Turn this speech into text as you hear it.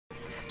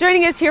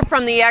Joining us here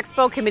from the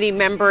Expo Committee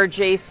member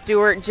Jay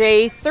Stewart.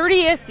 Jay,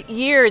 30th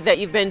year that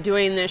you've been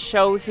doing this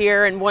show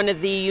here, and one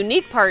of the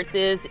unique parts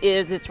is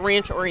its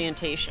ranch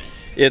orientation.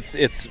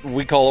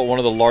 We call it one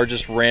of the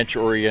largest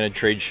ranch-oriented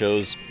trade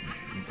shows,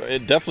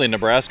 definitely in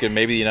Nebraska and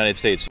maybe the United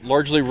States.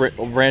 Largely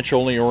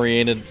ranch-only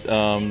oriented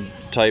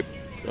type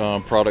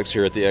products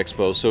here at the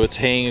Expo. So it's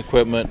haying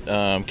equipment,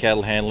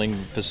 cattle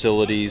handling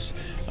facilities,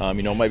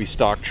 it might be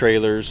stock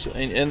trailers,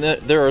 and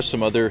there are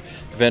some other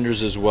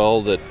vendors as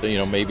well that,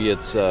 maybe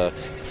it's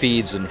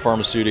feeds and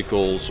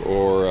pharmaceuticals,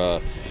 or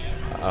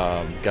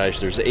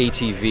there's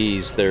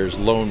ATVs, there's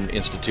loan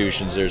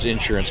institutions, there's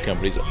insurance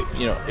companies,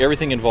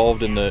 everything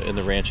involved in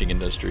the ranching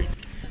industry.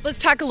 Let's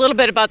talk a little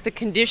bit about the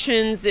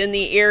conditions in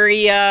the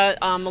area.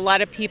 A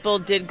lot of people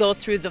did go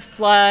through the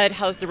flood.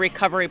 How's the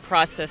recovery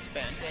process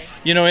been?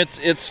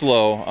 It's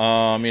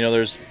slow.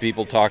 There's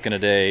people talking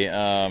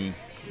today.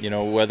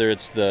 Whether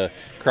it's the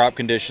crop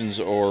conditions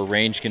or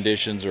range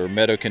conditions or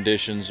meadow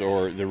conditions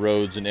or the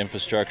roads and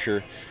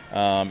infrastructure,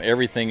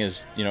 everything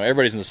is,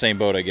 everybody's in the same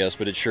boat, I guess,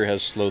 but it sure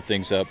has slowed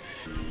things up.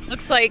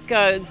 Looks like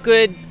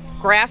good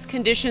grass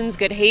conditions,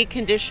 good hay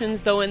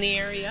conditions, though, in the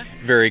area.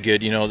 Very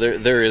good.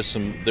 There is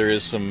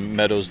some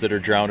meadows that are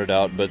drowned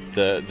out, but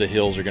the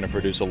hills are going to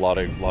produce a lot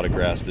of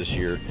grass this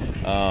year.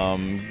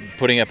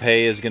 Putting up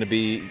hay there's going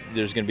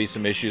to be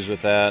some issues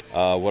with that.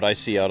 What I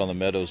see out on the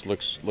meadows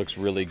looks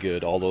really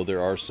good, although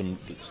there are some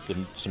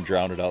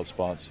drowned out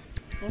spots.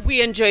 Well,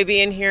 we enjoy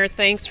being here.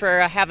 Thanks for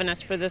having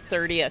us for the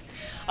 30th.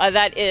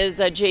 That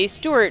is Jay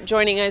Stewart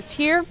joining us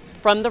here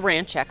from the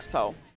Ranch Expo.